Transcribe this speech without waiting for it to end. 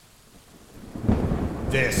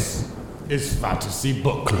This is Fantasy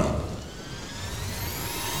Book Club.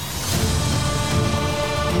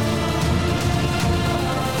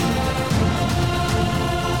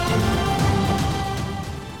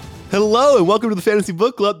 Hello and welcome to the Fantasy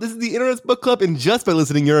Book Club. This is the Internet's Book Club, and just by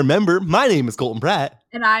listening, you're a member. My name is Colton Pratt.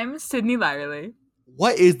 And I'm Sydney Lyerly.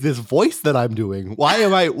 What is this voice that I'm doing? Why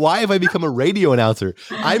have I become a radio announcer?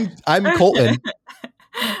 I'm Colton.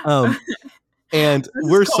 And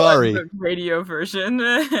we're sorry. The radio version.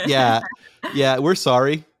 Yeah, we're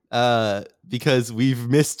sorry. Because we've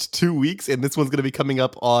missed 2 weeks, and this one's going to be coming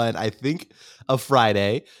up on, I think, a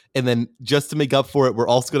Friday. And then just to make up for it, we're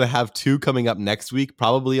also going to have 2 coming up next week,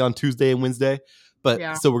 probably on Tuesday and Wednesday.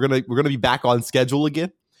 But So we're gonna be back on schedule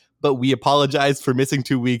again. But we apologize for missing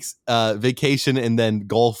 2 weeks. Vacation and then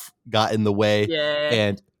golf got in the way. Yeah.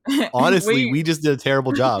 And honestly, we just did a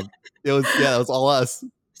terrible job. It was all us.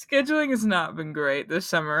 Scheduling has not been great this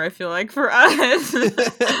summer, I feel like, for us.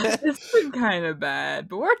 It's been kind of bad,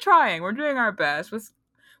 but we're trying. We're doing our best.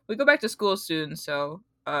 We go back to school soon, so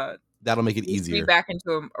that'll make it easier. Be back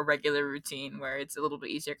into a regular routine where it's a little bit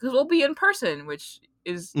easier because we'll be in person, which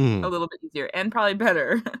is a little bit easier and probably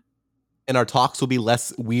better. And our talks will be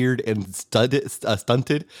less weird and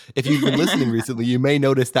stunted. If you've been listening recently, you may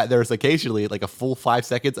notice that there's occasionally like a full 5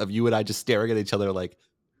 seconds of you and I just staring at each other like,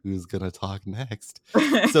 who's gonna talk next?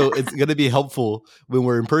 So it's gonna be helpful when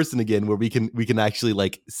we're in person again, where we can actually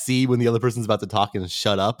like see when the other person's about to talk and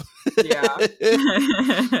shut up. Yeah, it'll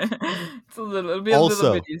be a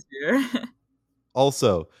little bit easier.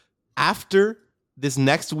 Also, after this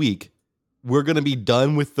next week, we're gonna be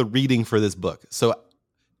done with the reading for this book. So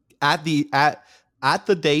at the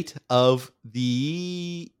date of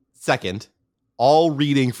the 2nd, all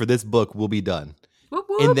reading for this book will be done. Whoop,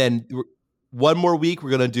 whoop. And then one more week, we're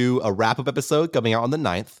going to do a wrap-up episode coming out on the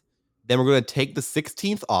 9th. Then we're going to take the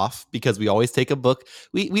 16th off because we always take a book.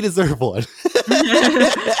 We deserve one.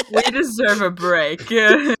 We deserve a break.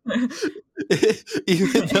 Even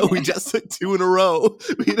though we just took 2 in a row,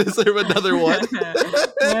 we deserve another one.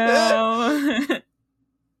 Well.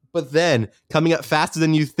 But then, coming up faster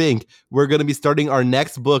than you think, we're going to be starting our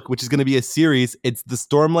next book, which is going to be a series. It's The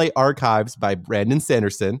Stormlight Archives by Brandon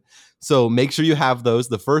Sanderson. So make sure you have those.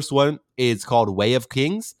 The first one is called Way of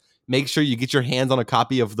Kings. Make sure you get your hands on a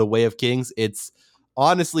copy of The Way of Kings. It's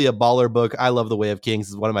honestly a baller book. I love The Way of Kings.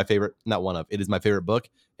 It's one of my favorite, it is my favorite book.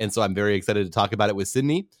 And so I'm very excited to talk about it with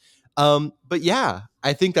Sydney. But yeah,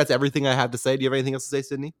 I think that's everything I have to say. Do you have anything else to say,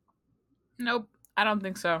 Sydney? Nope, I don't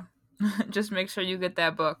think so. Just make sure you get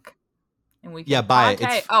that book. And we can buy it.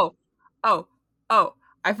 It's... Oh,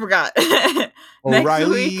 I forgot.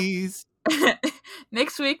 O'Reilly's.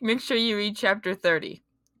 Next week, make sure you read chapter 30.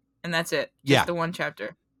 And that's it. Just the one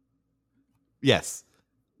chapter. Yes.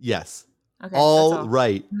 Okay, all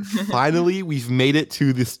right. Finally, we've made it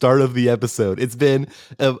to the start of the episode. It's been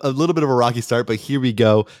a little bit of a rocky start, but here we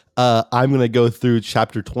go. I'm going to go through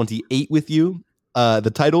chapter 28 with you.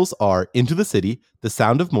 The titles are Into the City, The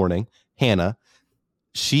Sound of Morning, Hannah,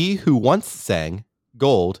 She Who Once Sang,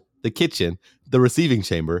 Gold, The Kitchen, The Receiving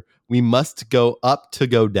Chamber, We Must Go Up to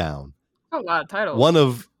Go Down. A lot of titles.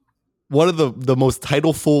 One of the most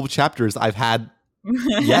titleful chapters I've had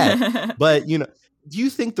yet. But, do you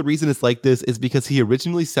think the reason it's like this is because he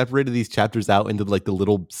originally separated these chapters out into like the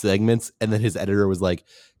little segments, and then his editor was like,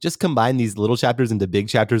 just combine these little chapters into big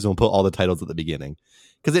chapters and we'll put all the titles at the beginning?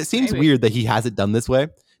 Because it seems weird that he has it done this way,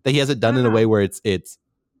 that he has it done in a way where it's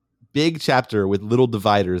big chapter with little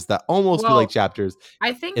dividers that almost feel like chapters.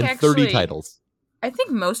 I think and 30 titles. I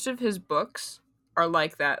think most of his books are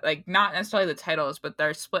like that. Like, not necessarily the titles, but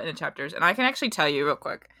they're split into chapters. And I can actually tell you real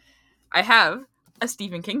quick. I have a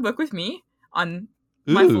Stephen King book with me on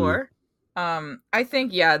my floor. I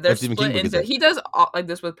think, they're split into... He does like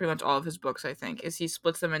this with pretty much all of his books, I think, is he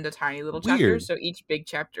splits them into tiny little chapters. So each big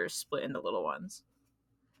chapter is split into little ones.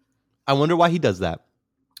 I wonder why he does that.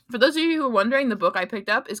 For those of you who are wondering, the book I picked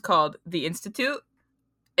up is called The Institute.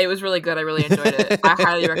 It was really good. I really enjoyed it. I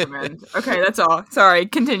highly recommend. Okay, that's all. Sorry,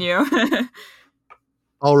 continue.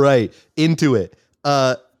 All right, into it.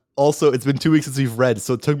 Also, it's been 2 weeks since we've read,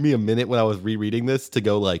 so it took me a minute when I was rereading this to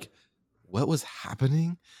go like, what was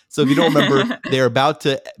happening? So if you don't remember, they're about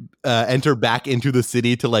to enter back into the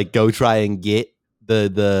city to like go try and get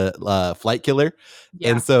the flight killer. Yeah.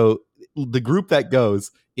 And so the group that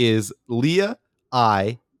goes is Leah,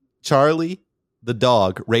 Charlie, the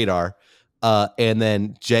dog, Radar, and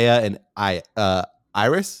then Jaya and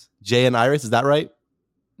Iris. Jay and Iris, is that right?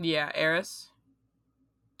 Yeah, Eris.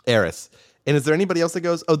 And is there anybody else that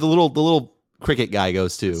goes? Oh, the little cricket guy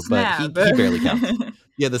goes too, Snab. But he barely counts.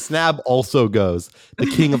 Yeah, the Snab also goes. The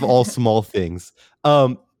king of all small things.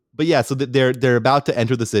 But But yeah, so they're about to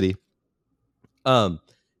enter the city. And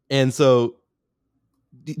so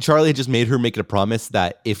Charlie had just made her make it a promise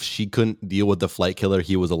that if she couldn't deal with the flight killer,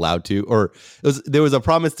 he was allowed to, or there was a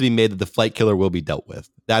promise to be made that the flight killer will be dealt with.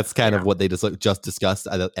 That's kind of what they just discussed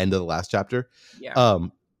at the end of the last chapter. Yeah.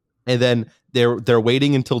 And then they're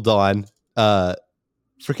waiting until dawn.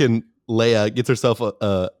 Freaking Leia gets herself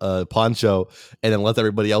a poncho and then lets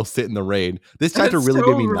everybody else sit in the rain. This chapter really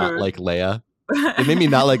made me not like Leia. It made me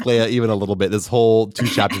not like Leia even a little bit. This whole 2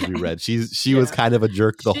 chapters we read, she was kind of a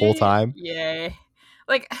jerk the whole time. Yeah.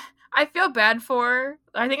 Like, I feel bad for her.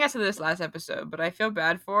 I think I said this last episode, but I feel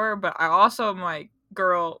bad for her. But I also am like,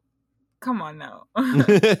 girl, come on now.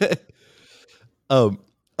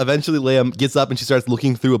 Eventually, Leia gets up and she starts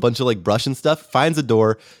looking through a bunch of like brush and stuff. Finds a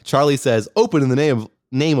door. Charlie says, "Open in the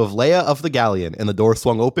name of Leia of the Galleon," and the door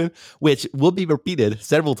swung open, which will be repeated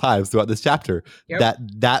several times throughout this chapter. Yep.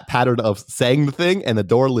 That pattern of saying the thing and the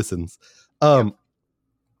door listens. And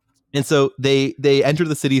so they enter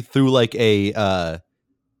the city through like a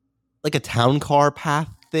town car path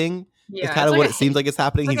thing. Yeah, it's kind of like what it seems like it's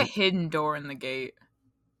happening. It's like a hidden door in the gate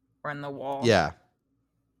or in the wall. Yeah.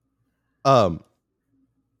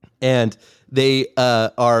 And they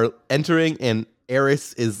are entering, and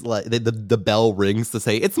Eris is like the bell rings to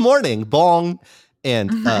say it's morning, bong,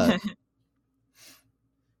 and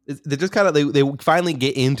they just kind of they finally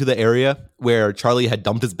get into the area where Charlie had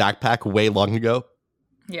dumped his backpack way long ago.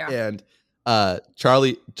 Yeah, and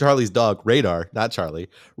Charlie's dog Radar, not Charlie,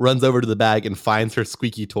 runs over to the bag and finds her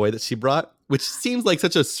squeaky toy that she brought, which seems like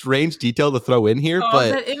such a strange detail to throw in here.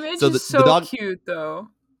 But that image is so the dog, cute, though.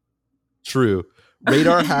 True.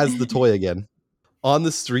 Radar has the toy again. On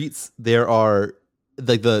the streets, there are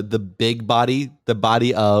like the big body, the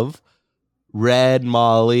body of Red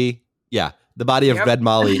Molly. Yeah, the body of Red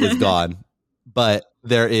Molly is gone, but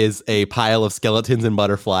there is a pile of skeletons and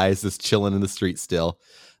butterflies just chilling in the street still.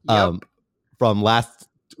 From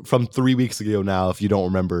 3 weeks ago now, if you don't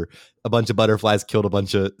remember, a bunch of butterflies killed a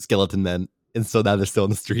bunch of skeleton men, and so now they're still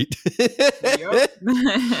in the street.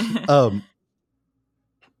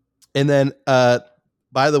 And then,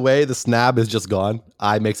 by the way, the snab is just gone.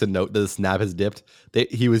 I makes a note that the snab has dipped.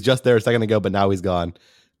 He was just there a second ago, but now he's gone.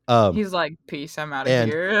 He's like, peace, I'm out of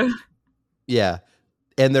here. Yeah.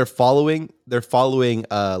 And they're following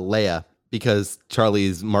Leia because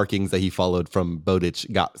Charlie's markings that he followed from Bowditch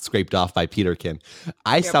got scraped off by Peterkin.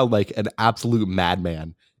 I sound like an absolute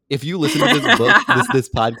madman. If you listen to this book, this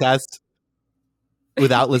podcast,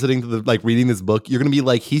 without listening to reading this book, you're going to be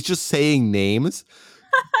like, he's just saying names.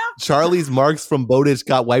 Charlie's marks from Bowditch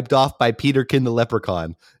got wiped off by Peterkin the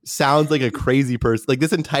leprechaun. Sounds like a crazy person. Like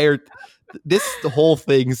the whole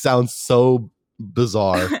thing sounds so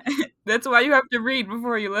bizarre. That's why you have to read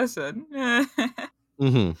before you listen.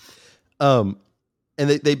 Mm-hmm. And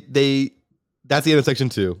they that's the end of section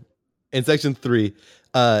 2. In section 3,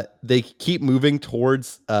 they keep moving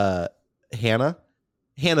towards Hannah.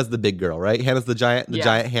 Hannah's the big girl, right? Hannah's the giant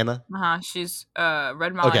Hannah. She's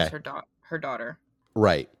Red Molly's her daughter.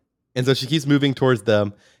 Right. And so she keeps moving towards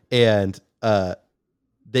them, and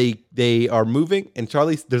they are moving, and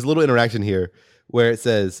Charlie, there's a little interaction here where it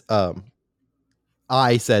says,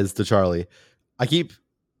 I says to Charlie, "I keep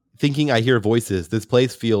thinking I hear voices. This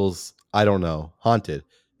place feels, I don't know, haunted."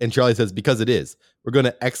 And Charlie says, "Because it is. We're going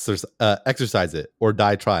to exercise it or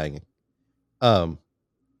die trying."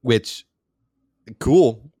 Which,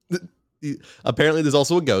 cool. Apparently there's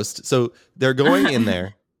also a ghost. So they're going in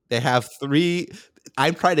there. They have 3...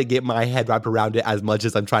 I'm trying to get my head wrapped around it as much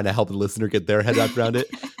as I'm trying to help the listener get their head wrapped around it.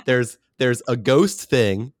 There's a ghost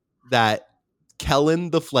thing that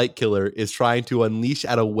Kellen the flight killer is trying to unleash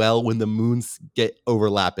at a well when the moons get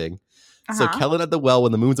overlapping. So Kellen at the well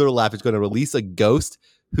when the moons overlap is going to release a ghost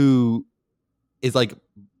who is like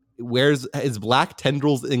wears his black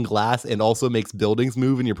tendrils in glass and also makes buildings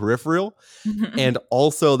move in your peripheral. And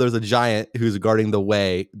also there's a giant who's guarding the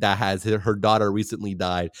way that has her daughter recently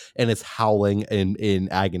died and is howling in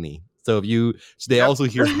agony. So they also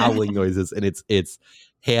hear howling noises, and it's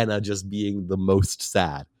Hannah just being the most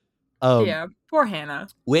sad. Poor Hannah.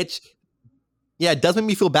 Which, it does make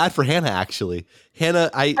me feel bad for Hannah, actually.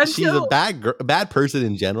 Hannah, she's a bad person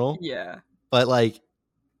in general. Yeah. But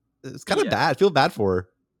it's kind of bad. I feel bad for her.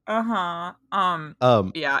 Yeah,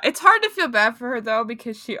 it's hard to feel bad for her though,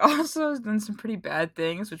 because she also has done some pretty bad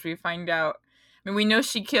things, which we find out. I mean, we know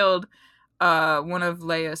she killed one of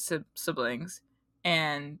Leia's siblings,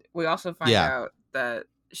 and we also find out that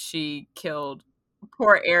she killed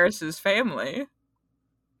poor Eris's family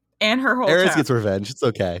and her whole Eris town. gets revenge. It's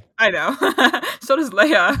okay. I know. So does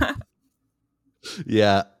Leia.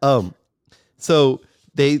 Yeah. So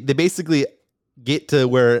they basically get to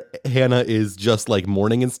where Hannah is just like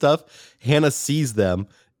mourning and stuff, Hannah sees them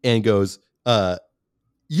and goes,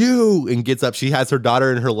 you, and gets up. She has her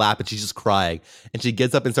daughter in her lap and she's just crying. And she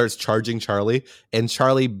gets up and starts charging Charlie. And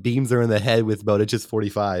Charlie beams her in the head with Bowditch's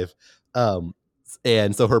 45.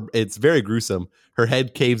 And so it's very gruesome. Her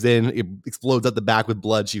head caves in, it explodes at the back with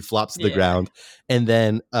blood. She flops to the ground. And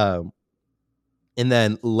then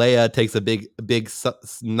Leia takes a big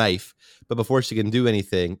knife. But before she can do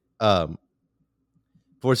anything,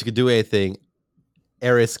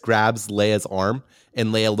 Eris grabs Leia's arm,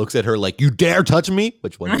 and Leia looks at her like, "You dare touch me?"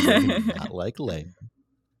 Which one is not like Leia.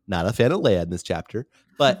 Not a fan of Leia in this chapter.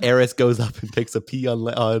 But Eris goes up and takes a pee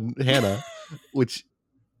on Hannah, which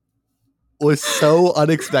was so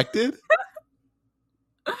unexpected.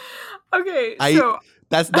 Okay,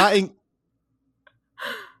 that's not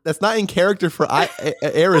in character for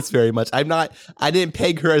Eris very much. I didn't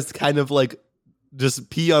peg her as kind of like just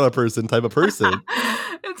pee on a person type of person.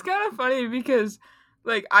 It's kind of funny because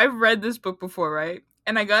like I've read this book before, right?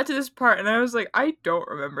 And I got to this part and I was like, I don't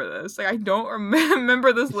remember this. Like I don't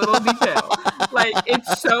remember this little detail. Like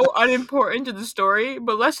it's so unimportant to the story,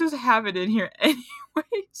 but let's just have it in here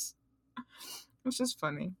anyways. It's just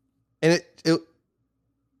funny. And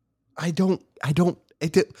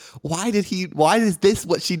why is this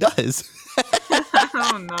what she does? I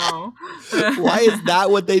don't know. Why is that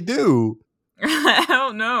what they do? I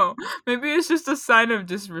don't know. Maybe it's just a sign of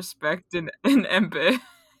disrespect and empathy.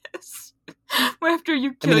 After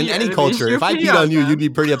you kill in any culture, if I peed on you, you'd be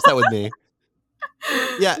pretty upset with me.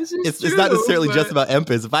 Yeah, it's not necessarily just about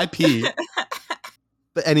empathy. If I pee.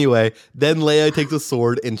 But anyway, then Leia takes a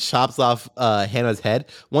sword and chops off Hannah's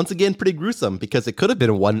head. Once again, pretty gruesome because it could have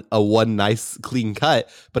been one nice clean cut,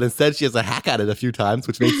 but instead she has a hack at it a few times,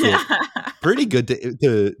 which makes it pretty good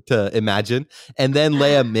to imagine. And then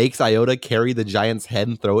Leia makes Iota carry the giant's head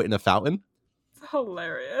and throw it in a fountain. It's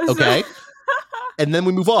hilarious. Okay. And then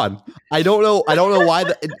we move on. I don't know why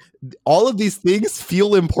all of these things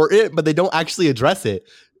feel important, but they don't actually address it.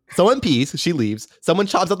 Someone pees, she leaves. Someone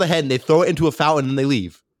chops out the head and they throw it into a fountain and they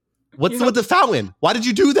leave. What's with the fountain? Why did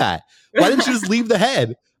you do that? Why didn't you just leave the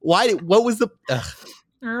head? What was the...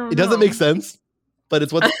 It doesn't make sense, but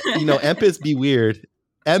it's what... Empis be weird.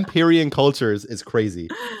 Empyrean cultures is crazy.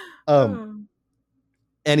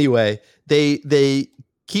 Anyway, they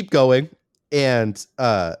keep going and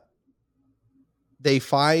they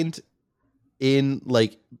find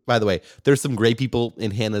by the way, there's some gray people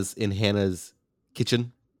in Hannah's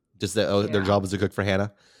kitchen. Just that their job is to cook for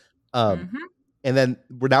Hannah. And then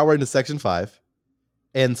we're into section 5.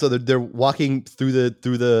 And so they're walking through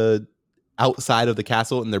the outside of the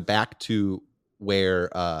castle and they're back to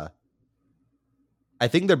where I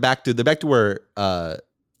think they're back to where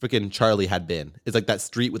freaking Charlie had been. It's like that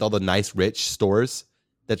street with all the nice rich stores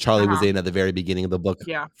that Charlie was in at the very beginning of the book.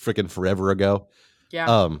 Yeah. Freaking forever ago.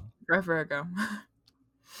 Yeah. Forever ago.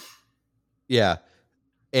 Yeah.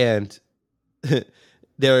 And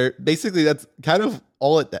that's kind of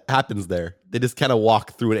all that happens there. They just kind of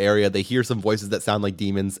walk through an area. They hear some voices that sound like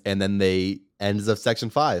demons, and then they ends of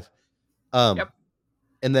section 5. And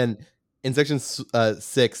then in section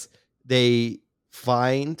 6, they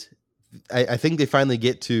find. I think they finally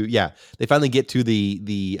get to the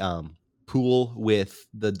pool with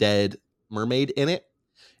the dead mermaid in it.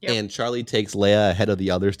 Yep. And Charlie takes Leia ahead of the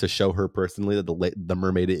others to show her personally that the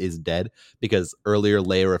mermaid is dead, because earlier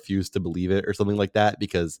Leia refused to believe it or something like that,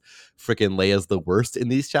 because freaking Leia's the worst in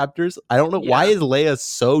these chapters. I don't know why is Leia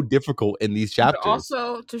so difficult in these chapters. But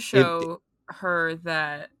also to show her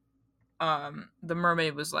that the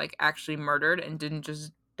mermaid was like actually murdered and didn't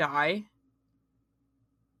just die.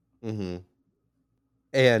 Mm-hmm.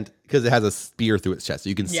 And because it has a spear through its chest, so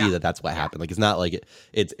you can see that that's what happened. Like it's not like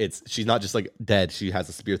it's she's not just like dead. She has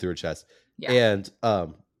a spear through her chest. Yeah. And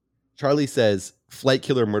Charlie says Flight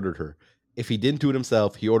Killer murdered her. If he didn't do it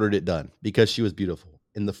himself, he ordered it done because she was beautiful.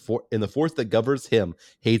 In the force that governs him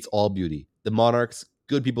hates all beauty. The monarchs,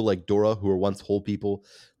 good people like Dora, who were once whole people,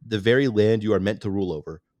 the very land you are meant to rule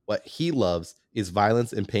over. What he loves is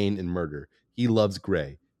violence and pain and murder. He loves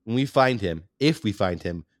Gray. When we find him, if we find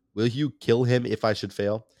him, will you kill him if I should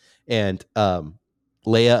fail? And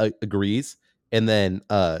Leia agrees. And then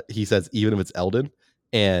he says, even if it's Eldon.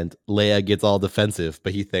 And Leia gets all defensive,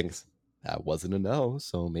 but he thinks, that wasn't a no,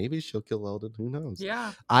 so maybe she'll kill Eldon. Who knows?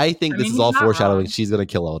 Yeah. I think this is all foreshadowing. She's going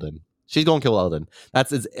to kill Eldon. She's going to kill Eldon.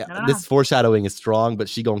 This foreshadowing is strong, but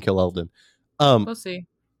she's going to kill Eldon. We'll see.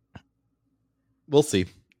 We'll see.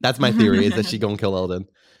 That's my theory, is that she's going to kill Eldon.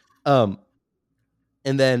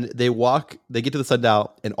 And then they get to the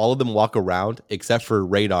sundial, and all of them walk around except for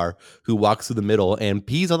Radar, who walks through the middle and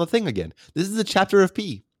pees on the thing again. This is a chapter of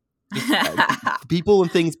pee. People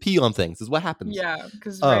and things pee on things is what happens. Yeah,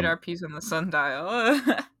 because radar pees on the sundial.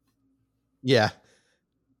 Yeah.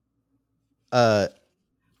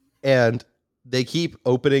 And they keep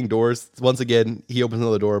opening doors. Once again, he opens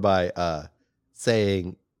another door by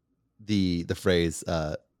saying the phrase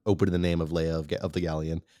 "open in the name of Leia of the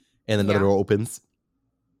Galleon," and another door opens,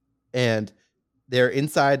 and they're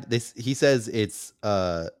inside. He says it's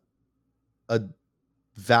a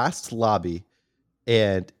vast lobby,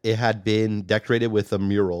 and it had been decorated with a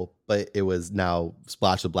mural, but it was now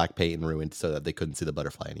splashed with black paint and ruined, so that they couldn't see the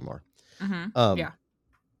butterfly anymore. Yeah.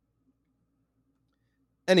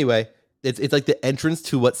 Anyway, it's like the entrance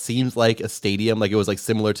to what seems like a stadium, like it was like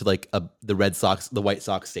similar to like the White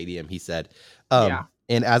Sox stadium. He said,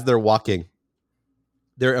 and as they're walking,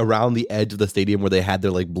 they're around the edge of the stadium where they had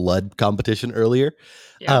their like blood competition earlier,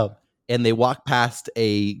 and they walk past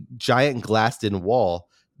a giant glassed-in wall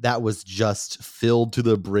that was just filled to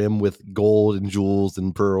the brim with gold and jewels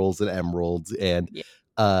and pearls and emeralds, and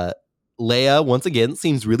Leia, once again,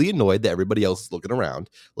 seems really annoyed that everybody else is looking around.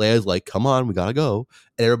 Leia's like, come on, we gotta go.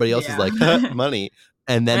 And everybody else is like, money.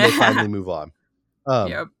 And then they finally move on.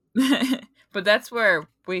 Yep. But that's where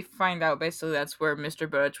we find out, basically, that's where Mr.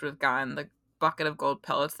 Butch would have gotten the bucket of gold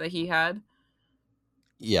pellets that he had.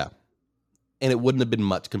 Yeah. And it wouldn't have been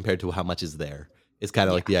much compared to how much is there. It's kind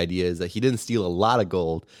of like the idea is that he didn't steal a lot of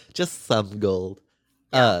gold, just some gold.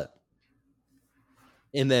 And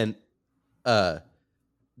then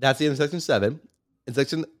that's the end of section 7. In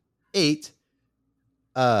section 8,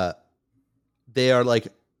 they are like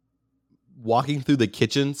walking through the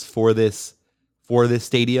kitchens for this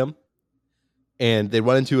stadium, and they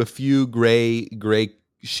run into a few gray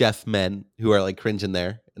chef men who are like cringing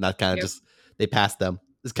there, and that kind of just they pass them.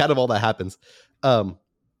 It's kind of all that happens.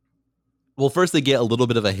 Well, first they get a little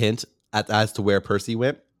bit of a hint as to where Percy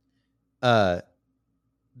went.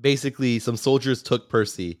 Basically, some soldiers took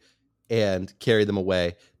Percy and carried them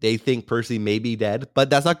away. They think Percy may be dead, but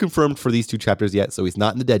that's not confirmed for these 2 chapters yet, so he's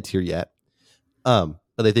not in the dead tier yet. But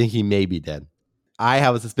they think he may be dead. I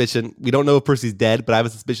have a suspicion, we don't know if Percy's dead, but I have a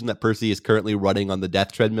suspicion that Percy is currently running on the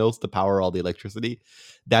death treadmills to power all the electricity.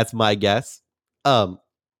 That's my guess. And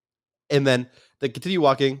then they continue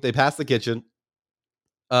walking, they pass the kitchen,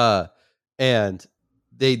 and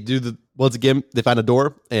they once again, they find a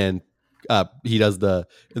door, and he does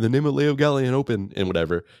in the name of Leia of Galleon, open, and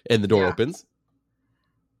whatever, and the door opens.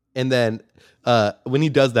 And then when he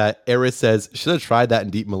does that, Eris says, should have tried that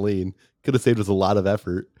in Deep Malign. Could have saved us a lot of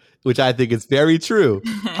effort, which I think is very true.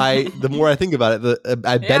 The more I think about it,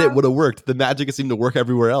 I bet it would have worked. The magic seemed to work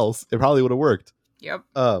everywhere else. It probably would have worked. Yep.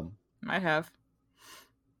 Might have.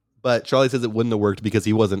 But Charlie says it wouldn't have worked because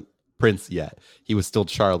he wasn't Prince yet. He was still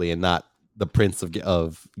Charlie and not the Prince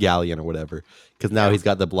of Galleon or whatever, because now he's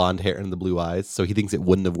got the blonde hair and the blue eyes, so he thinks it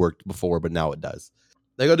wouldn't have worked before, but now it does.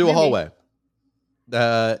 They go to a hallway,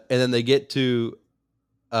 and then they get to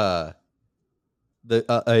a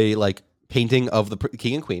like painting of the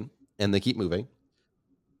king and queen, and they keep moving,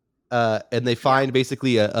 and they find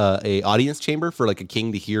basically a audience chamber for like a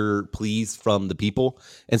king to hear pleas from the people.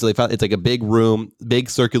 And so they found it's like a big room, big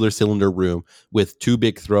circular cylinder room with 2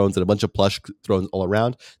 big thrones and a bunch of plush thrones all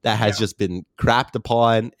around that has just been crapped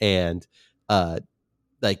upon, and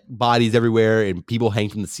like bodies everywhere, and people hang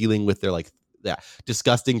from the ceiling with their like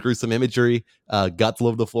disgusting, gruesome imagery, guts all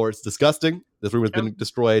over the floor. It's disgusting. This room has been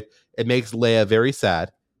destroyed. It makes Leia very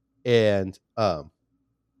sad, and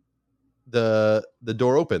the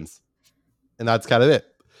door opens, and that's kind of it.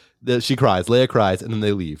 She cries, Leia cries, and then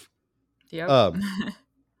they leave. Yep.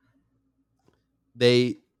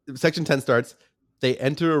 Section 10 starts. They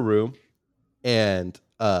enter a room, and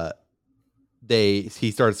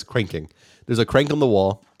he starts cranking. There's a crank on the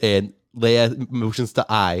wall, and Leia motions to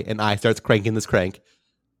I, and I starts cranking this crank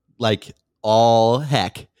like all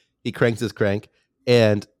heck. He cranks this crank,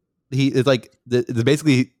 and it's like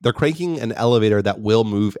basically they're cranking an elevator that will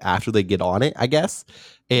move after they get on it, I guess.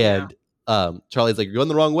 And Charlie's like, you're going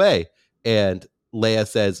the wrong way. And Leia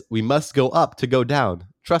says, we must go up to go down.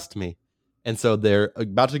 Trust me. And so they're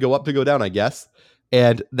about to go up to go down, I guess.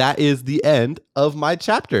 And that is the end of my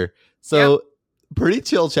chapter. So pretty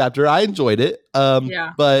chill chapter. I enjoyed it.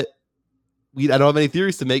 But I don't have any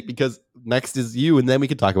theories to make because next is you, and then we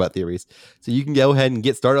can talk about theories. So you can go ahead and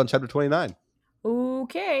get started on chapter 29.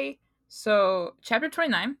 Okay. So chapter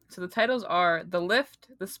 29. So the titles are The Lift,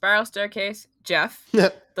 The Spiral Staircase, Jeff,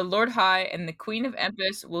 The Lord High, and The Queen of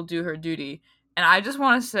Empus Will Do Her Duty. And I just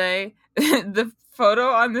want to say the photo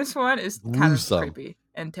on this one is kind of creepy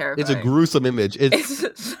and terrifying. It's a gruesome image. It's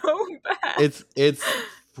so bad. It's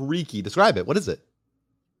freaky. Describe it. What is it?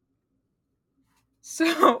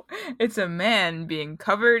 So it's a man being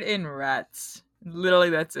covered in rats. Literally,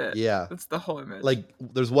 that's it. Yeah. That's the whole image. Like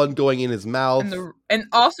there's one going in his mouth. And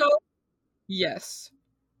also, yes,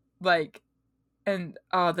 like, and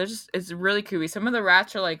it's really creepy. Some of the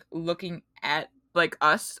rats are like looking at like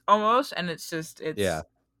us almost, and it's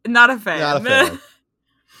not a fan. Not a fan.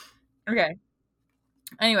 Okay.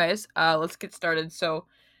 Anyways, let's get started. So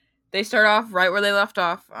they start off right where they left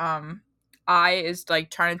off. I is like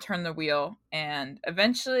trying to turn the wheel, and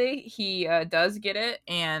eventually he does get it,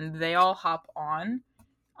 and they all hop on.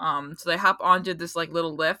 So they hop onto this like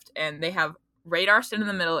little lift, and they have radar stand in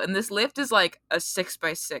the middle, and this lift is like a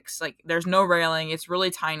 6x6. Like there's no railing, it's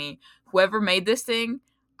really tiny. Whoever made this thing,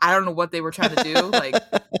 I don't know what they were trying to do. Like,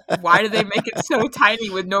 why did they make it so tiny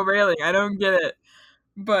with no railing? I don't get it.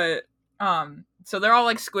 But so they're all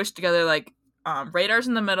like squished together, like Radar's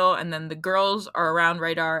in the middle, and then the girls are around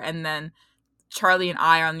Radar, and then Charlie and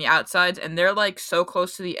I are on the outsides, and they're like so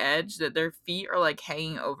close to the edge that their feet are like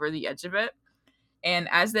hanging over the edge of it. And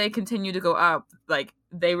as they continue to go up, like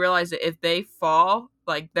they realize that if they fall,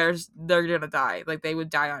 like they're gonna die. Like they would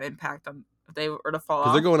die on impact if they were to fall off.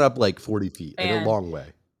 Because they're going up like 40 feet, like a long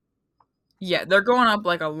way. Yeah, they're going up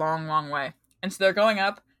like a long, long way. And so they're going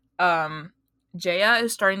up. Jaya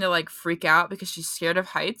is starting to like freak out because she's scared of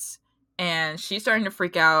heights, and she's starting to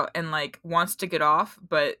freak out and like wants to get off,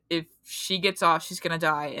 but if she gets off, she's gonna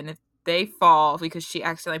die, and if they fall because she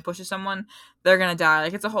accidentally pushes someone, they're gonna die.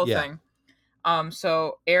 Like it's a whole thing.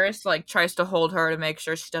 So Eris like tries to hold her to make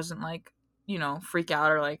sure she doesn't like, freak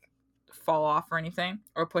out or like fall off or anything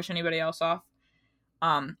or push anybody else off.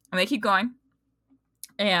 And they keep going.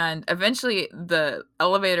 And eventually the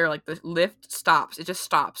elevator, like the lift stops. It just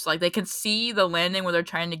stops. Like they can see the landing where they're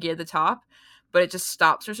trying to get at the top, but it just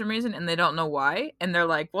stops for some reason and they don't know why. And they're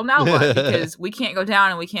like, well, now what? Because we can't go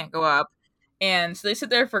down and we can't go up. And so they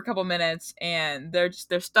sit there for a couple minutes and they're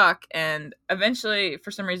stuck. And eventually,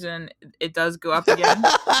 for some reason, it does go up again.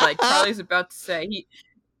 Like Charlie's about to say,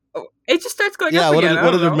 it just starts going up again.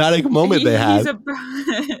 What a dramatic moment they had.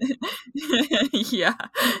 Yeah.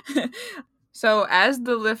 So as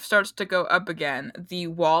the lift starts to go up again, the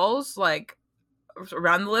walls like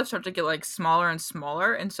around the lift start to get like smaller and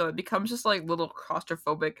smaller, and so it becomes just like little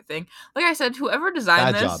claustrophobic thing. Like I said, whoever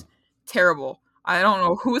designed this, terrible. I don't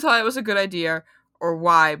know who thought it was a good idea or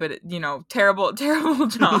why, but terrible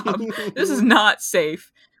job. This is not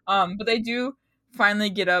safe. But they do finally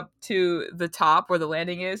get up to the top where the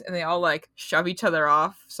landing is, and they all like shove each other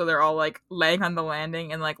off, so they're all like laying on the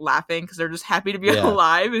landing and like laughing because they're just happy to be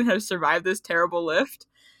alive and have survived this terrible lift.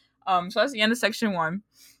 So that's the end of section 1.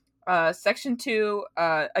 Section 2,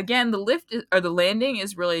 again, the lift or the landing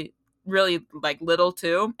is really, really like little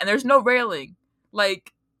too, and there's no railing.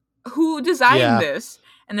 Like, who designed this?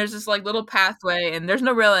 And there's this like little pathway, and there's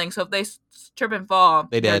no railing, so if they trip and fall,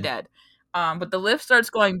 they're dead. But the lift starts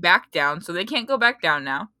going back down, so they can't go back down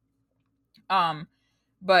now.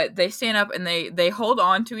 But they stand up and they hold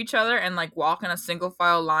on to each other and like walk in a single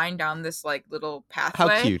file line down this like little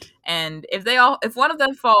pathway. How cute! And if one of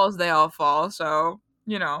them falls, they all fall. So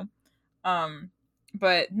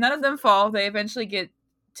but none of them fall. They eventually get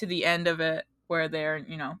to the end of it where they're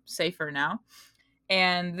safer now,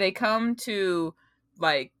 and they come to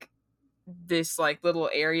like this like little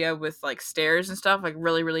area with like stairs and stuff, like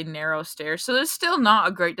really, really narrow stairs. So there's still not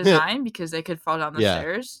a great design because they could fall down the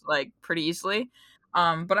stairs like pretty easily.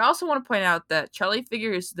 But I also want to point out that Charlie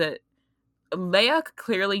figures that Leia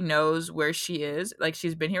clearly knows where she is. Like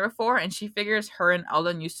she's been here before, and she figures her and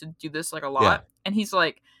Eldon used to do this like a lot. Yeah. And he's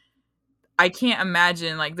like, I can't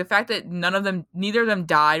imagine like the fact that neither of them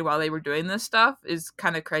died while they were doing this stuff is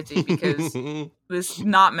kind of crazy because this is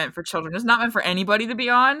not meant for children. It's not meant for anybody to be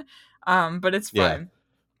on. But it's fun.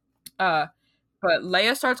 Yeah. But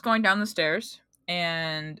Leia starts going down the stairs,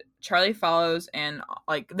 and Charlie follows, and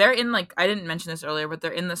like they're in like I didn't mention this earlier, but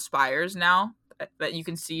they're in the spires now that you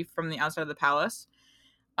can see from the outside of the palace.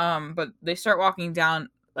 But they start walking down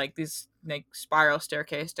like this like spiral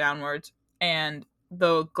staircase downwards, and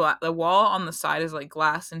the wall on the side is like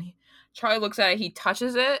glass, and Charlie looks at it, he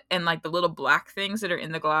touches it, and like the little black things that are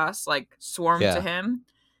in the glass like swarm to him.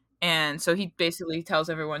 And so he basically tells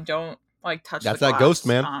everyone, don't like touch the glass. That's that ghost,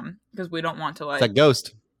 man. Because we don't want to like... It's that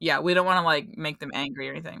ghost. Yeah, we don't want to like make them angry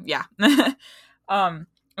or anything. Yeah. And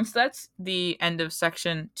so that's the end of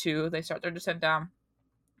section 2. They start their descent down.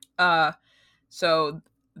 So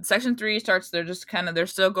section 3 starts, they're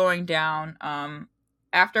still going down.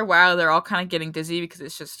 After a while, they're all kind of getting dizzy because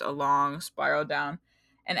it's just a long spiral down.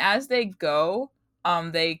 And as they go,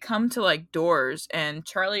 they come to like doors, and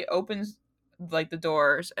Charlie opens like the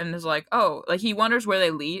doors and is like, oh, like he wonders where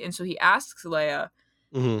they lead, and so he asks Leia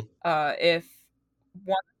if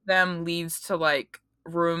one of them leads to like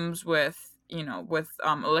rooms with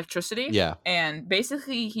electricity. Yeah. And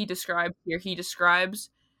basically he describes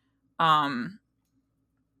um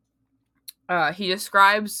he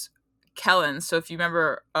describes Kellen. So if you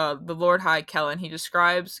remember the Lord High Kellen, he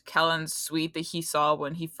describes Kellen's suite that he saw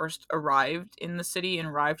when he first arrived in the city and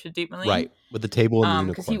arrived to Deep Meline. Right. With the table and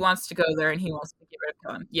the because unicorn. he wants to go there and he wants to get rid of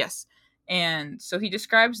Kellen. Yes. And so he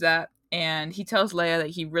describes that, and he tells Leia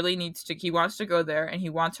that he really he wants to go there, and he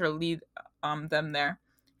wants her to lead them there,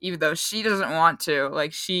 even though she doesn't want to.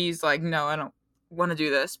 Like, she's like, no, I don't want to do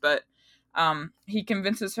this. But he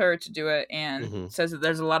convinces her to do it and says that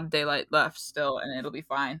there's a lot of daylight left still, and it'll be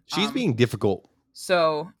fine. She's being difficult.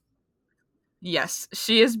 So, yes,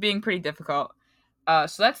 she is being pretty difficult.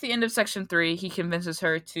 So that's the end of section 3. He convinces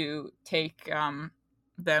her to take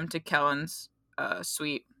them to Kellen's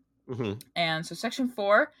suite. And so section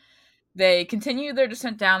 4, they continue their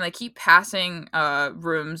descent down. They keep passing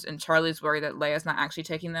rooms, and Charlie's worried that Leia's not actually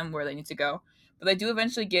taking them where they need to go. But they do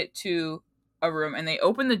eventually get to a room, and they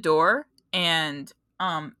open the door, and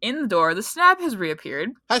in the door, the Snab has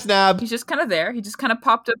reappeared. Hi, Snab. He's just kind of there. He just kind of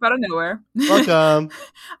popped up out of nowhere. Welcome.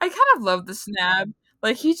 I kind of love the Snab.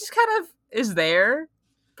 Like, he just kind of is there,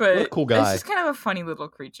 but what a cool guy. It's just kind of a funny little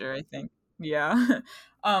creature, I think. Yeah.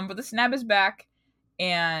 But the Snab is back,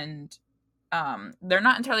 and they're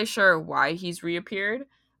not entirely sure why he's reappeared.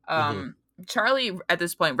 Charlie at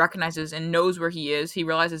this point recognizes and knows where he is. He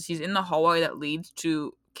realizes he's in the hallway that leads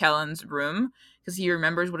to Kellen's room, because he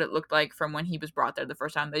remembers what it looked like from when he was brought there the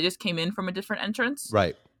first time. They just came in from a different entrance.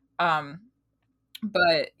 Right.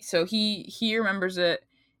 But so he remembers it,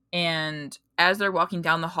 and as they're walking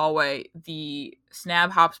down the hallway, the Snab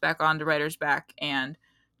hops back onto Ryder's back, and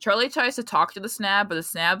Charlie tries to talk to the Snab, but the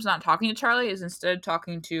Snab's not talking to Charlie, is instead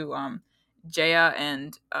talking to Jaya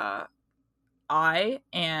and I.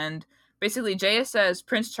 And basically Jaya says,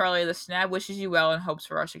 "Prince Charlie, the Snab wishes you well and hopes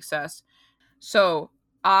for our success." So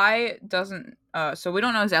I doesn't so we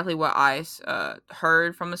don't know exactly what I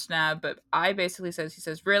heard from the Snab, but I basically he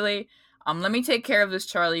says, "Really? Let me take care of this,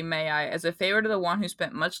 Charlie, may I, as a favor to the one who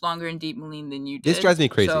spent much longer in Deep Meline than you did." This drives me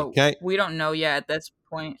crazy. So we don't know yet at this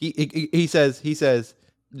point. He says,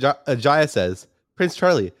 Jaya says, "Prince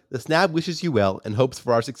Charlie, the Snab wishes you well and hopes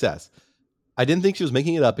for our success." I didn't think she was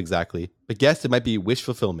making it up exactly, but guessed it might be wish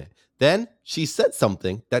fulfillment. Then she said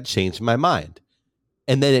something that changed my mind.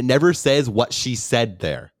 And then it never says what she said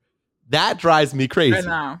there. That drives me crazy. I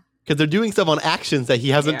know. Because they're doing stuff on actions that he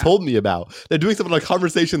hasn't told me about. They're doing stuff on a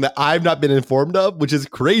conversation that I've not been informed of, which is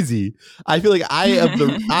crazy. I feel like I,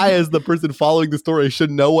 as the person following the story,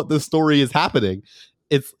 should know what the story is happening.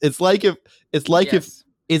 It's like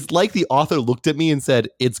the author looked at me and said,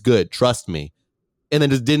 "It's good, trust me," and then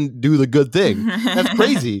just didn't do the good thing. That's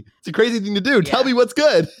crazy. It's a crazy thing to do. Tell me what's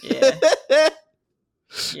good. Yeah.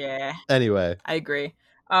 Yeah. Anyway. I agree.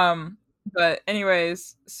 But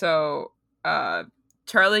anyways, so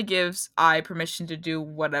Charlie gives I permission to do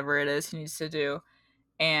whatever it is he needs to do,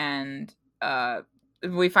 and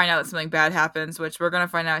we find out that something bad happens, which we're gonna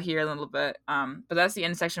find out here in a little bit. But that's the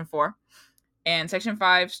end of section 4. And section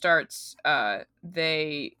 5 starts,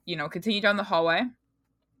 they, continue down the hallway,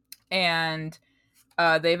 and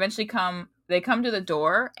they eventually come to the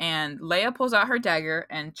door, and Leia pulls out her dagger,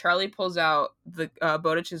 and Charlie pulls out the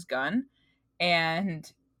Bowditch's gun,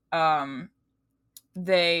 and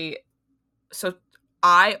so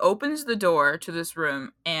I opens the door to this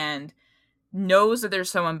room and knows that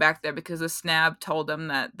there's someone back there because the Snab told him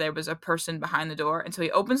that there was a person behind the door, and so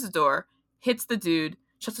he opens the door, hits the dude,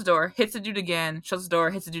 shuts the door, hits the dude again, shuts the door,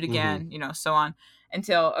 hits the dude again, so on,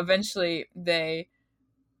 until eventually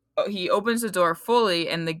he opens the door fully,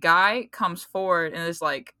 and the guy comes forward and is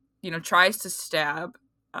like, tries to stab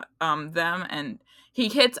them, and he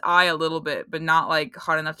hits I a little bit, but not like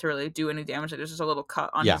hard enough to really do any damage. Like, there's just a little cut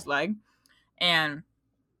on his leg, and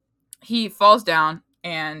he falls down,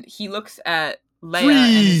 and he looks at Leia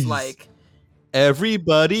and is like,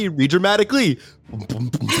 "Everybody, read dramatically."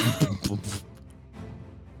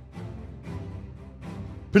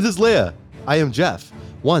 "Princess Leia, I am Jeff.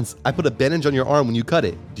 Once, I put a bandage on your arm when you cut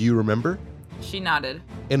it. Do you remember?" She nodded.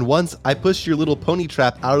 "And once, I pushed your little pony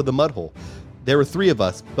trap out of the mud hole. There were 3 of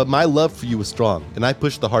us, but my love for you was strong, and I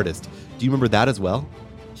pushed the hardest. Do you remember that as well?"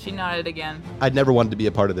 She nodded again. "I'd never wanted to be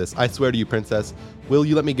a part of this. I swear to you, Princess. Will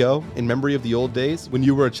you let me go, in memory of the old days, when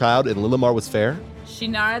you were a child and Lillimar was fair?" She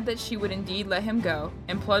nodded that she would indeed let him go,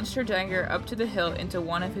 and plunged her dagger up to the hilt into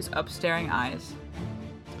one of his upstaring eyes.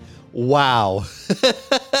 Wow.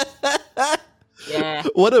 Yeah.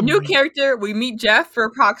 What a new character. We meet Jeff for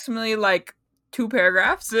approximately 2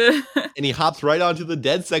 paragraphs. And he hops right onto the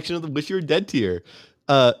dead section of the Wish You Were Dead tier.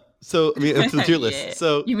 So I mean, it's the tier list. Yeah.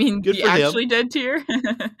 So You mean good the for him. actually dead tier?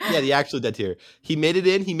 Yeah, the actually dead tier. He made it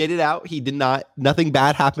in. He made it out. He did not. Nothing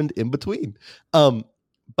bad happened in between.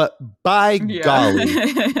 But by golly,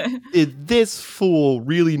 did this fool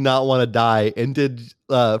really not want to die? And did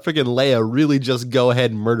freaking Leia really just go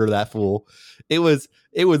ahead and murder that fool? It was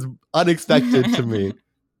unexpected to me.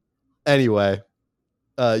 Anyway,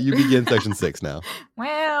 you begin section 6 now.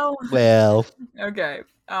 Well, okay.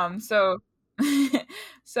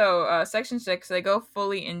 So section 6, they go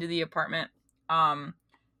fully into the apartment.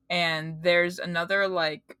 And there's another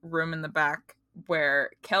like room in the back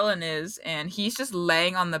where Kellen is, and he's just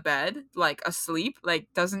laying on the bed, like asleep, like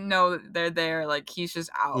doesn't know that they're there, like he's just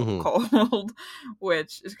out cold,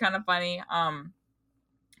 which is kind of funny.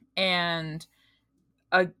 And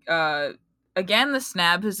again, the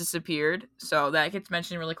snab has disappeared, so that gets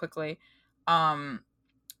mentioned really quickly. Charlie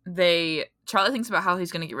thinks about how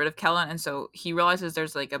he's going to get rid of Kellen, and so he realizes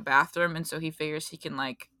there's like a bathroom, and so he figures he can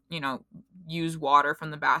like, use water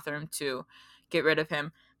from the bathroom to get rid of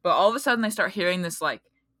him. But all of a sudden they start hearing this like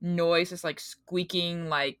noise, this like squeaking,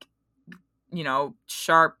 like,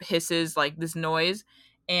 sharp hisses, like this noise,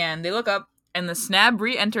 and they look up, and the snab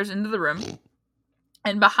re-enters into the room,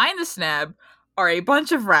 and behind the snab are a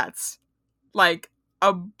bunch of rats, like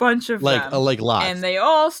a bunch of them, like lots, and they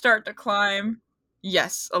all start to climb.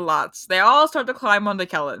 Yes, a lot. They all start to climb onto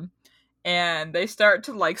Kellen, and they start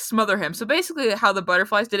to like smother him. So basically, how the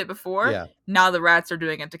butterflies did it before, now the rats are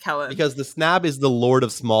doing it to Kellen. Because the snab is the lord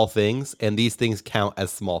of small things, and these things count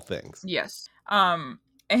as small things. Yes. And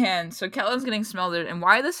so Kellen's getting smothered, and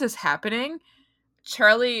why this is happening,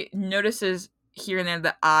 Charlie notices here and there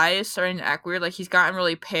the eye is starting to act weird. Like he's gotten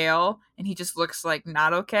really pale, and he just looks like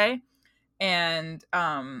not okay. And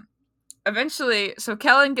eventually, so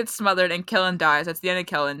Kellen gets smothered and Kellen dies. That's the end of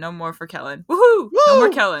Kellen. No more for Kellen. Woohoo! Woo! No more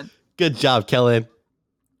Kellen. Good job, Kellen.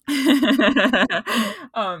 So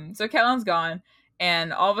Kellen's gone,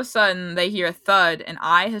 and all of a sudden they hear a thud, and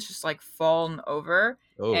Eye has just like fallen over,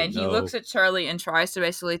 and he looks at Charlie and tries to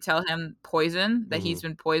basically tell him that he's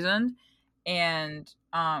been poisoned, and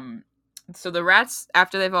so the rats,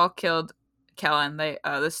 after they've all killed Kellen, the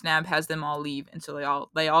snab has them all leave, and so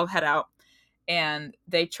they all head out. And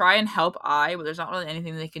they try and help Eye, but there's not really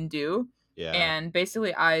anything they can do. Yeah. And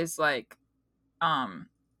basically, Eye's like,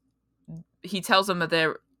 he tells them that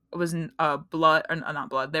there was blood, or not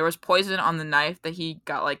blood. There was poison on the knife that he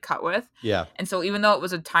got like cut with. Yeah. And so even though it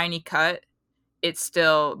was a tiny cut, it's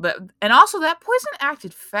still and also that poison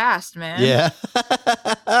acted fast, man. Yeah.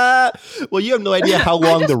 Well, you have no idea how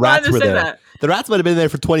long the rats were there. That. The rats might have been there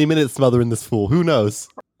for 20 minutes smothering this fool. Who knows?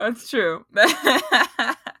 That's true.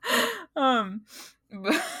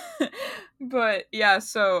 But yeah,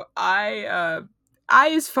 so Eye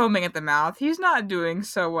is foaming at the mouth. He's not doing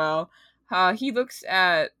so well. He looks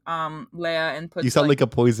at Leia and puts. You sound like a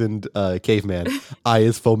poisoned caveman. Eye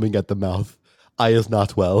is foaming at the mouth. Eye is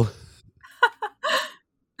not well.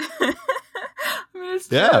 I mean, it's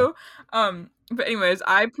true. But anyways,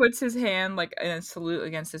 Eye puts his hand like in a salute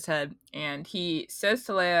against his head, and he says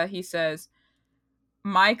to Leia, he says,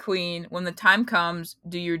 "My queen, when the time comes,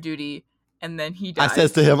 do your duty." And then he dies. I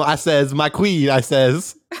says to him, I says, "My queen," I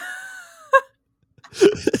says.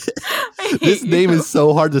 This name is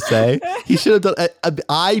so hard to say. He should have done.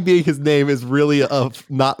 I being his name is really of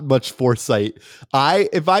not much foresight. It's like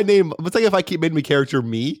if I made my character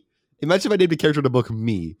me. Imagine if I named a character in the book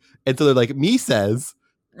me, and so they're like, "Me says."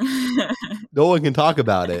 No one can talk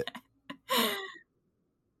about it.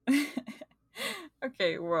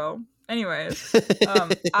 Okay, well. Anyways,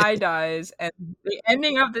 Eye dies, and the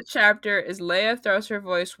ending of the chapter is Leia throws her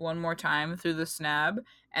voice one more time through the snab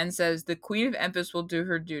and says, "The Queen of Empus will do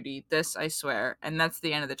her duty. This I swear." And that's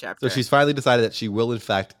the end of the chapter. So she's finally decided that she will, in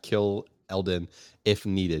fact, kill Eldon if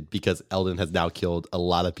needed, because Eldon has now killed a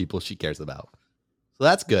lot of people she cares about. So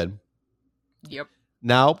that's good. Yep.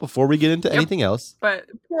 Now, before we get into anything else, but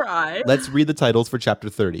poor Eye. Let's read the titles for chapter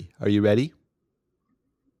 30. Are you ready?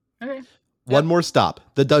 Okay. One More Stop,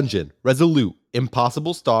 The Dungeon, Resolute,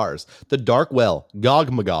 Impossible Stars, The Dark Well,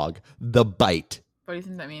 Gog Magog, The Bite. What do you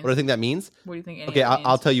think that means? What do I think that means? What do you think? Okay,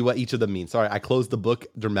 I'll tell you what each of them means. Sorry, I closed the book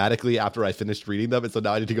dramatically after I finished reading them, and so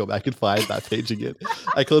now I need to go back and find that page again.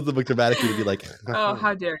 I closed the book dramatically to be like, "Oh,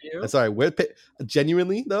 how dare you!" Sorry,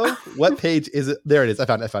 genuinely though, what page is it? There it is. I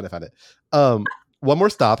found it. One More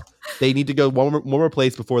Stop. They need to go one more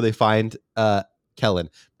place before they find Kellen.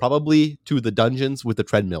 Probably to the dungeons with the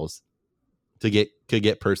treadmills to get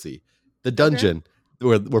Percy. The dungeon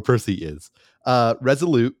where Percy is.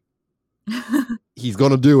 Resolute. He's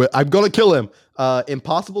gonna do it. I'm gonna kill him.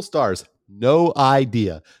 Impossible Stars. No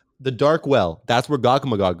idea. The Dark Well. That's where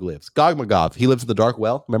Gogmagog lives. Gogmagog. He lives in the Dark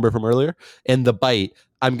Well. Remember from earlier? And the bite.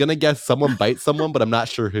 I'm gonna guess someone bites someone, but I'm not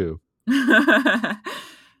sure who. I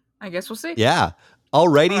guess we'll see. Yeah.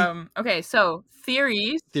 Alrighty. Okay, so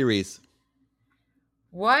theories.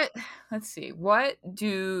 What? Let's see. I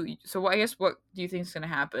guess what do you think is going to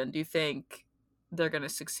happen? Do you think they're going to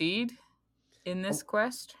succeed in this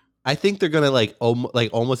quest? I think they're gonna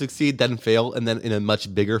almost succeed, then fail, and then in a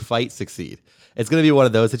much bigger fight succeed. It's gonna be one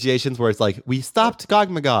of those situations where it's like, we stopped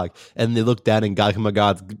Gogmagog, and they look down and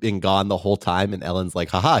Gogmagog's been gone the whole time, and Ellen's like,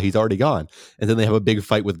 haha, he's already gone. And then they have a big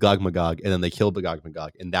fight with Gogmagog, and then they kill the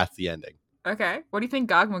Gogmagog, and that's the ending. Okay. What do you think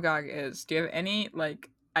Gogmagog is? Do you have any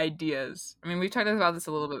ideas? I mean, we've talked about this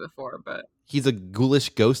a little bit before, but he's a ghoulish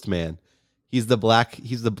ghost man. He's the black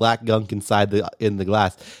gunk inside in the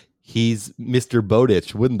glass. He's Mr.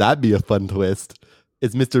 Bowditch. Wouldn't that be a fun twist?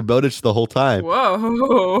 It's Mr. Bowditch the whole time.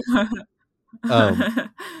 Whoa.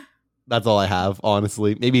 That's all I have,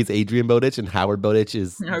 honestly. Maybe it's Adrian Bowditch and Howard Bowditch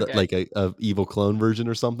is a evil clone version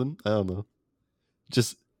or something. I don't know.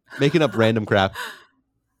 Just making up random crap.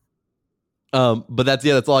 But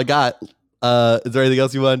that's all I got. Is there anything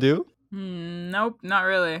else you want to do? Nope, not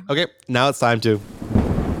really. Okay, now it's time to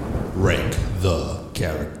rank the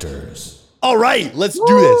characters. All right, let's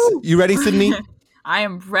do this. You ready, Sydney? I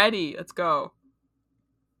am ready. Let's go.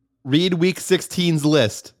 Read week 16's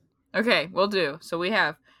list. Okay, we'll do. So we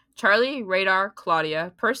have Charlie, Radar,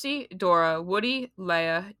 Claudia, Percy, Dora, Woody,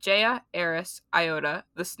 Leia, Jaya, Eris, Iota,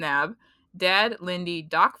 the Snab, Dad, Lindy,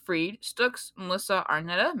 Doc Freed, Stooks, Melissa,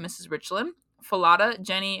 Arnetta, Mrs. Richland, Falada,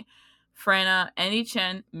 Jenny, Franna, Andy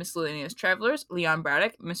Chen, Miscellaneous Travelers, Leon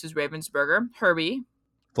Braddock, Mrs. Ravensburger, Herbie,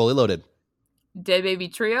 Fully Loaded, Dead Baby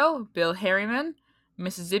Trio, Bill Harriman,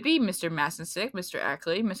 Mrs. Zippy, Mr. Massenstick, Mr.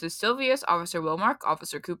 Ackley, Mrs. Sylvius, Officer Wilmark,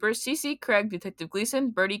 Officer Cooper, Cece, Craig, Detective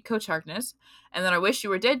Gleason, Birdie, Coach Harkness, and then I Wish You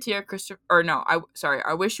Were Dead tier,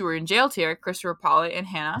 I Wish You Were in Jail tier, Christopher Polly and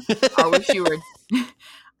Hannah. Our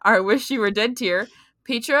Wish You Were Dead tier,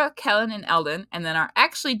 Petra, Kellen, and Eldon, and then our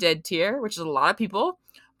Actually Dead tier, which is a lot of people,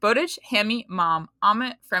 Bowditch, Hammy, Mom,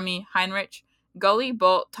 Amit, Fremy, Heinrich, Gully,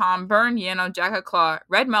 Bolt, Tom, Byrne, Yano, Jacka, Claw,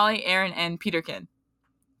 Red Molly, Aaron, and Peterkin.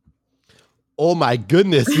 Oh my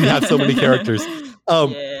goodness, you have so many characters.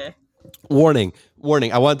 Yeah. Warning.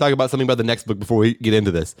 I want to talk about something about the next book before we get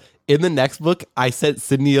into this. In the next book, I just sent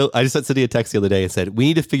Sydney a text the other day and said, we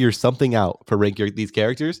need to figure something out for ranking these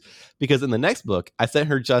characters, because in the next book, I sent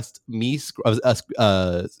her just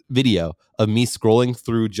a video of me scrolling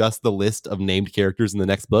through just the list of named characters in the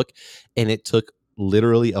next book, and it took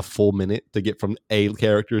literally a full minute to get from A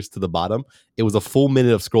characters to the bottom. It was a full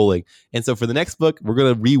minute of scrolling. And so for the next book, we're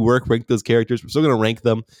going to rank those characters. We're still going to rank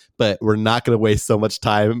them, but we're not going to waste so much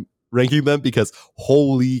time ranking them, because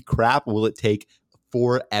holy crap, will it take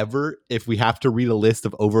forever if we have to read a list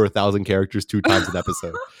of over 1,000 characters 2 times an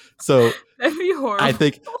episode. So that'd be horrible. I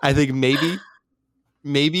think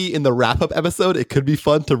maybe in the wrap-up episode, it could be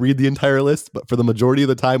fun to read the entire list, but for the majority of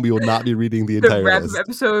the time, we will not be reading the entire list. The wrap-up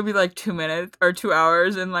episode would be 2 minutes or 2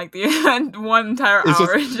 hours, and the end, one entire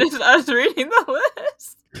hour is just us reading the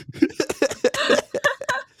list.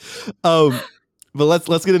 But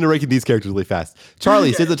let's get into ranking these characters really fast.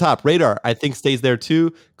 Charlie stays at the top. Radar, I think, stays there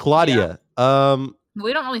too. Claudia. Yeah.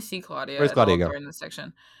 We don't really see Claudia. Where's Claudia go? During this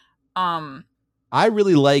section. I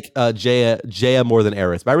really like Jaya more than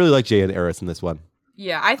Eris, but I really like Jaya and Eris in this one.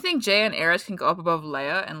 Yeah, I think Jaya and Eris can go up above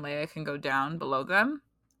Leia, and Leia can go down below them.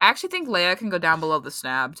 I actually think Leia can go down below the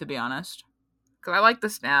Snab, to be honest, because I like the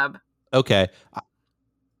Snab. Okay,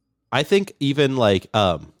 I think even I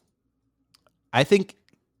think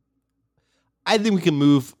we can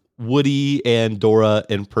move Woody and Dora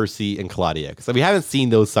and Percy and Claudia, because we haven't seen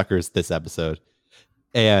those suckers this episode,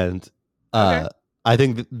 and okay. I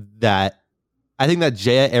think that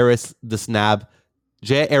Jaya Eris the Snab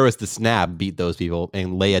beat those people,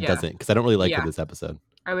 and Leia doesn't, because I don't really like her this episode.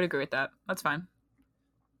 I would agree with that. That's fine.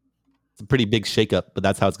 It's a pretty big shakeup, but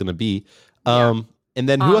that's how it's going to be. And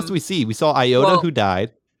then who else do we see? We saw Iota, who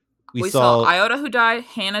died. We saw Iota, who died,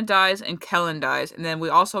 Hannah dies, and Kellen dies, and then we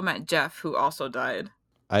also met Jeff, who also died.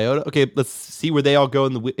 Iota. Okay, let's see where they all go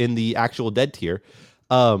in the actual dead tier.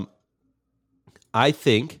 I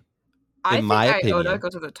think my opinion, Iota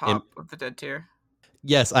goes to the top of the dead tier.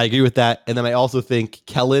 Yes, I agree with that. And then I also think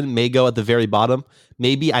Kellen may go at the very bottom.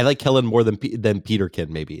 Maybe I like Kellen more than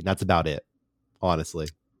Peterkin. Maybe, and that's about it, honestly.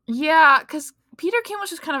 Yeah, because Peterkin was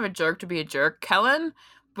just kind of a jerk to be a jerk. Kellen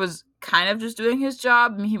was kind of just doing his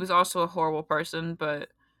job. I mean, he was also a horrible person, but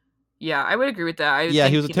yeah, I would agree with that.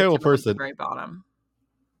 He was a terrible person. Very bottom.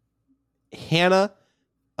 Hannah,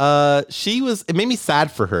 it made me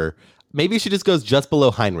sad for her. Maybe she just goes just below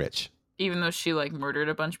Heinrich. Even though she like murdered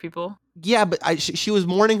a bunch of people. Yeah, but she was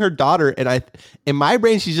mourning her daughter, and in my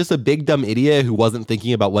brain, she's just a big dumb idiot who wasn't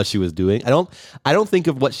thinking about what she was doing. I don't think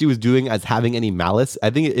of what she was doing as having any malice.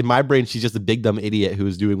 I think in my brain, she's just a big dumb idiot who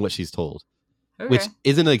is doing what she's told, which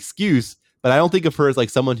isn't an excuse. But I don't think of her as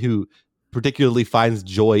like someone who particularly finds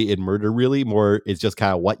joy in murder. Really, more it's just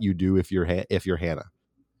kind of what you do if you're Hannah.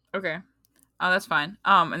 Okay. Oh, that's fine.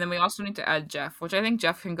 And then we also need to add Jeff, which I think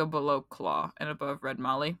Jeff can go below Claw and above Red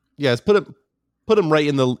Molly. Yes, put him right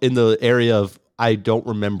in the area of I don't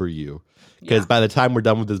remember you, because by the time we're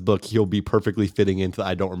done with this book, he'll be perfectly fitting into the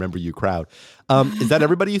I don't remember you crowd. Is that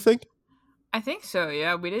everybody you think? I think so.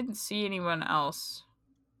 Yeah, we didn't see anyone else.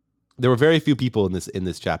 There were very few people in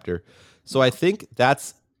this chapter, so I think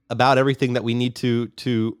that's about everything that we need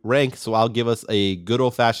to rank. So I'll give us a good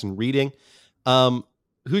old fashioned reading.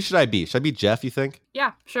 Who should I be? Should I be Jeff, you think?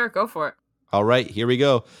 Yeah, sure. Go for it. All right, here we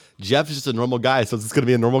go. Jeff is just a normal guy, so it's just going to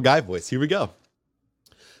be a normal guy voice. Here we go.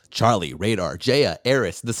 Charlie, Radar, Jaya,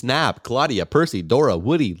 Eris, The Snap, Claudia, Percy, Dora,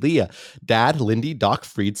 Woody, Leah, Dad, Lindy, Doc,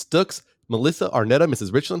 Freed, Stooks, Melissa, Arnetta,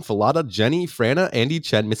 Mrs. Richland, Falada, Jenny, Franna, Andy,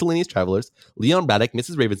 Chen, Miscellaneous Travelers, Leon Braddock,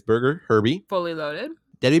 Mrs. Ravensburger, Herbie. Fully Loaded.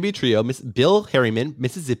 Debbie B. Trio, Bill Harriman,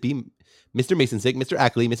 Mrs. Zippy, Mr. Masonsick, Mr.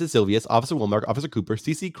 Ackley, Mrs. Silvius, Officer Wilmark, Officer Cooper,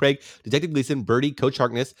 CC Craig, Detective Gleason, Birdie, Coach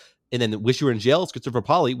Harkness, and then Wish You Were in Jail is Christopher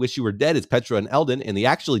Polly, Wish You Were Dead is Petra and Eldon, and the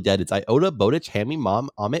actually dead it's Iota, Bowditch, Hammy, Mom,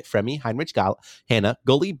 Amit, Fremy, Heinrich, Gal, Hannah,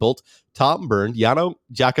 Gully, Bolt, Tom, Byrne, Yano,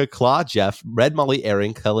 Jacka, Claw, Jeff, Red Molly,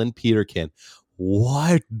 Aaron, Kellen, Peterkin.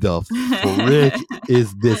 What the frick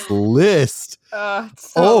is this list?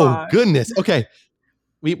 So goodness. Okay.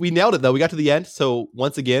 We nailed it, though. We got to the end. So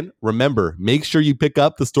once again, remember, make sure you pick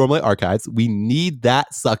up the Stormlight Archives. We need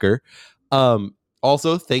that sucker.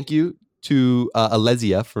 Also, thank you to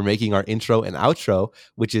Alesia for making our intro and outro,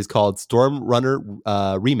 which is called Storm Runner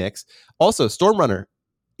Remix. Also, Storm Runner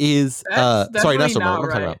is sorry, not Storm Runner. What am I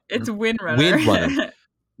talking about? It's Wind Runner. Wind Runner.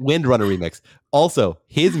 Wind Runner Remix. Also,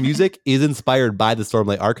 his music is inspired by the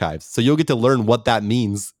Stormlight Archives, so you'll get to learn what that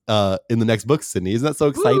means in the next book, Sydney. Isn't that so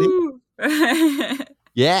exciting?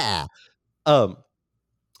 Yeah. All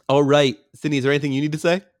right, Sydney, is there anything you need to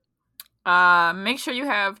say? Make sure you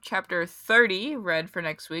have chapter 30 read for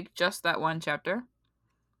next week, just that one chapter.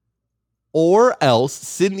 Or else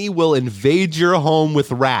Sydney will invade your home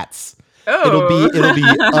with rats. Oh. It'll be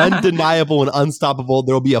undeniable and unstoppable.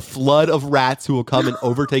 There will be a flood of rats who will come and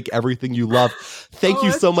overtake everything you love. Thank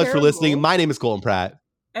you so much for listening. My name is Colton Pratt.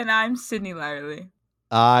 And I'm Sydney Lyerly.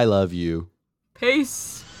 I love you.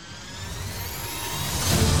 Peace.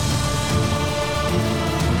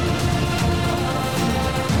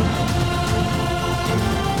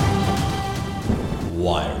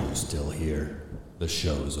 Why are you still here? The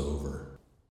show's over.